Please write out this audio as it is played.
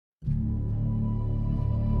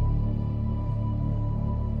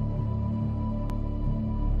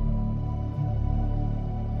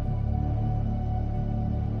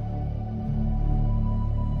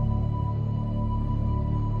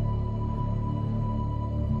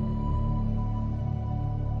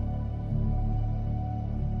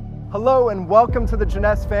Hello and welcome to the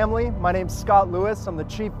Jeunesse family. My name's Scott Lewis. I'm the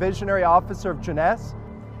Chief Visionary Officer of Jeunesse.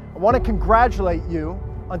 I want to congratulate you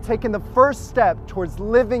on taking the first step towards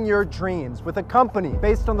living your dreams with a company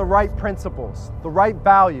based on the right principles, the right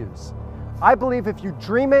values. I believe if you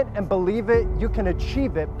dream it and believe it, you can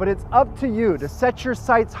achieve it, but it's up to you to set your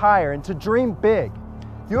sights higher and to dream big.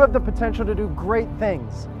 You have the potential to do great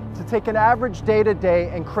things, to take an average day to day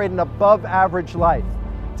and create an above average life,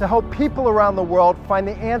 to help people around the world find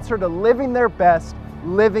the answer to living their best,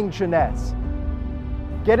 living Jeunesse.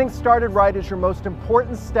 Getting started right is your most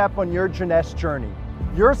important step on your Jeunesse journey.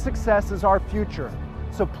 Your success is our future,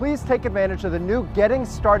 so please take advantage of the new Getting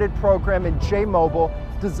Started program in J-Mobile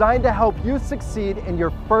designed to help you succeed in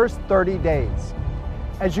your first 30 days.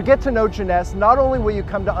 As you get to know Jeunesse, not only will you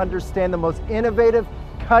come to understand the most innovative,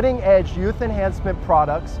 cutting-edge youth enhancement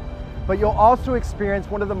products, but you'll also experience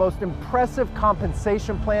one of the most impressive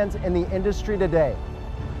compensation plans in the industry today.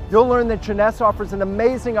 You'll learn that Jeunesse offers an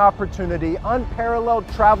amazing opportunity, unparalleled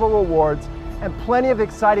travel rewards, and plenty of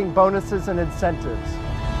exciting bonuses and incentives.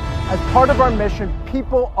 As part of our mission,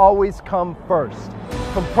 people always come first.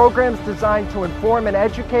 From programs designed to inform and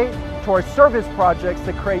educate, to our service projects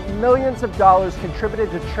that create millions of dollars contributed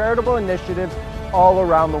to charitable initiatives all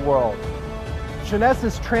around the world. Jeunesse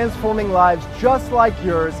is transforming lives just like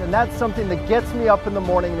yours, and that's something that gets me up in the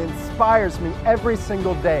morning and inspires me every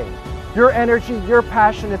single day. Your energy, your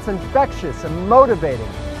passion, it's infectious and motivating.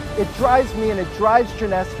 It drives me and it drives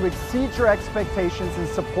Jeunesse to exceed your expectations in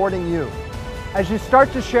supporting you. As you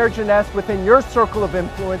start to share Jeunesse within your circle of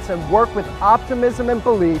influence and work with optimism and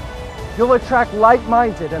belief, you'll attract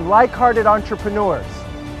like-minded and like-hearted entrepreneurs.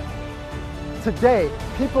 Today,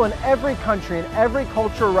 people in every country and every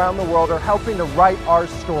culture around the world are helping to write our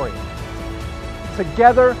story.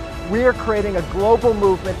 Together, we are creating a global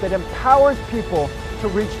movement that empowers people to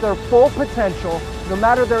reach their full potential, no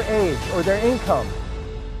matter their age or their income.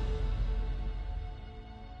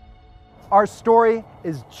 Our story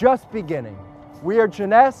is just beginning. We are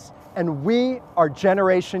Jeunesse, and we are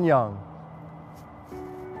Generation Young.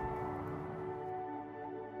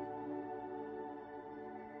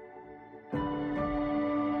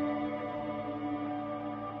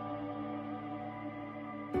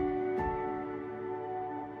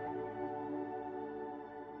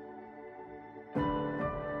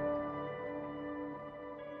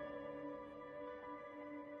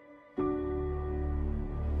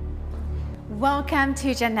 Welcome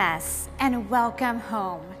to Jeunesse and welcome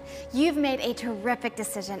home. You've made a terrific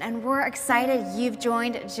decision and we're excited you've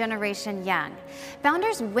joined Generation Young.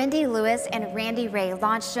 Founders Wendy Lewis and Randy Ray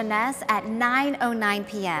launched Jeunesse at 9:09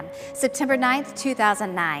 p.m., September 9th,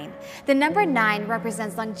 2009. The number 9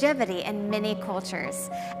 represents longevity in many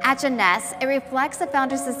cultures. At Jeunesse, it reflects the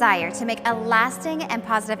founder's desire to make a lasting and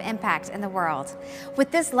positive impact in the world.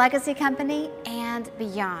 With this legacy company and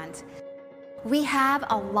beyond, we have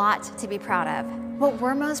a lot to be proud of. What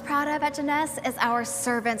we're most proud of at Jeunesse is our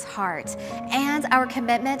servant's heart and our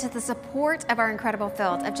commitment to the support of our incredible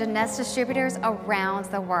field of Jeunesse distributors around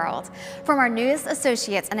the world. From our newest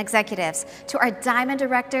associates and executives to our diamond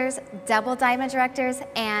directors, double diamond directors,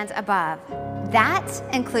 and above. That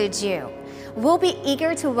includes you. We'll be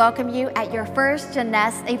eager to welcome you at your first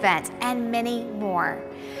Jeunesse event and many more.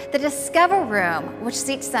 The Discover Room, which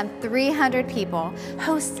seats some 300 people,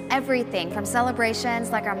 hosts everything from celebrations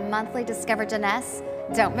like our monthly Discover Jeunesse,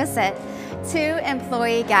 don't miss it, to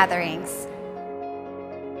employee gatherings.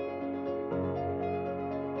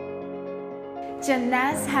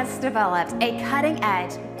 Jeunesse has developed a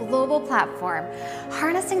cutting-edge global platform,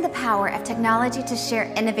 harnessing the power of technology to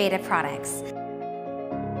share innovative products.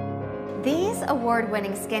 These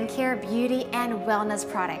award-winning skincare, beauty, and wellness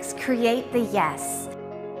products create the Yes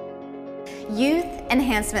Youth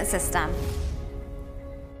Enhancement System.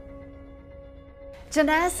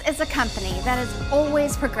 Jeunesse is a company that is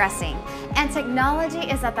always progressing, and technology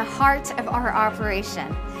is at the heart of our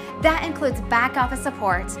operation. That includes back office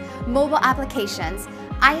support, mobile applications,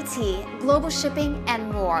 IT, global shipping,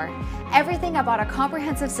 and more. Everything about a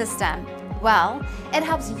comprehensive system. Well, it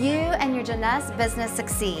helps you and your Jeunesse business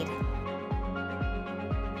succeed.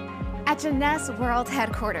 At Jeunesse World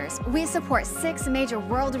Headquarters, we support 6 major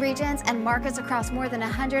world regions and markets across more than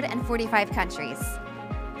 145 countries.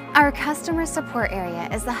 Our customer support area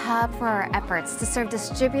is the hub for our efforts to serve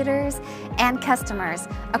distributors and customers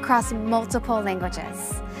across multiple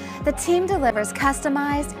languages. The team delivers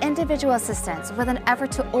customized individual assistance with an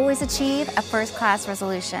effort to always achieve a first-class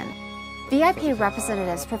resolution. VIP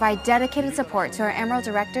representatives provide dedicated support to our Emerald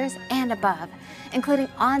directors and above, including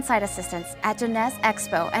on-site assistance at Jeunesse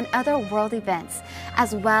Expo and other world events,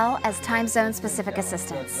 as well as time zone specific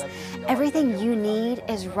assistance. Everything you need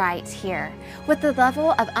is right here. With the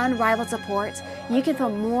level of unrivaled support, you can feel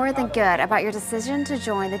more than good about your decision to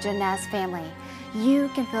join the Jeunesse family. You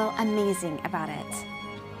can feel amazing about it.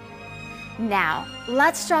 Now,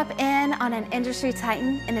 let's drop in on an industry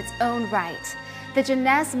titan in its own right, the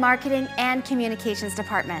Jeunesse Marketing and Communications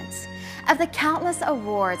Department. Of the countless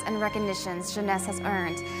awards and recognitions Jeunesse has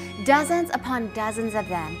earned, dozens upon dozens of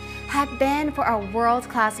them have been for our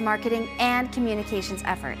world-class marketing and communications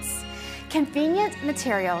efforts. Convenient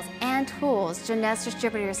materials and tools Jeunesse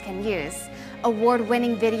distributors can use,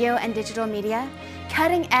 award-winning video and digital media,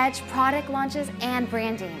 cutting-edge product launches and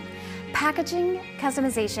branding, packaging,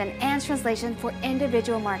 customization, and translation for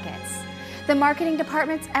individual markets. The marketing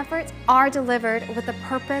department's efforts are delivered with the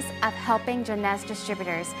purpose of helping Jeunesse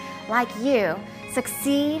distributors like you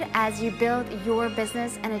succeed as you build your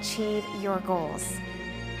business and achieve your goals.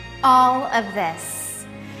 All of this,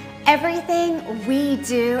 everything we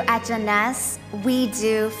do at Jeunesse, we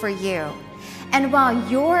do for you. And while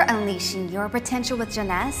you're unleashing your potential with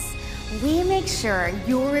Jeunesse, we make sure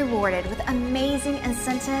you're rewarded with amazing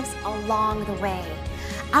incentives along the way.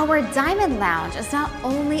 Our Diamond Lounge is not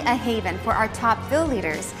only a haven for our top field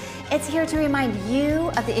leaders, it's here to remind you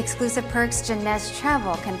of the exclusive perks Jeunesse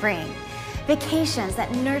travel can bring. Vacations that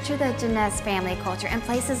nurture the Jeunesse family culture in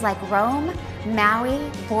places like Rome, Maui,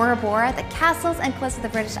 Bora Bora, the castles and cliffs of the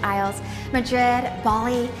British Isles, Madrid,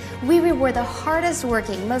 Bali. We reward the hardest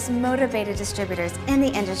working, most motivated distributors in the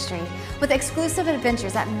industry with exclusive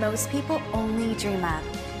adventures that most people only dream of.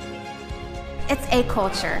 It's a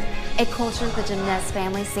culture the Jeunesse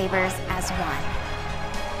family savors as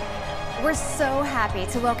one. We're so happy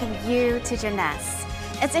to welcome you to Jeunesse.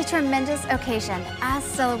 It's a tremendous occasion, us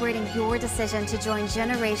celebrating your decision to join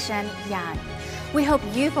Generation Young. We hope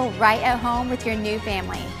you feel right at home with your new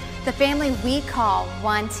family, the family we call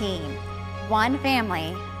One Team, One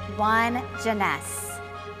Family, One Jeunesse.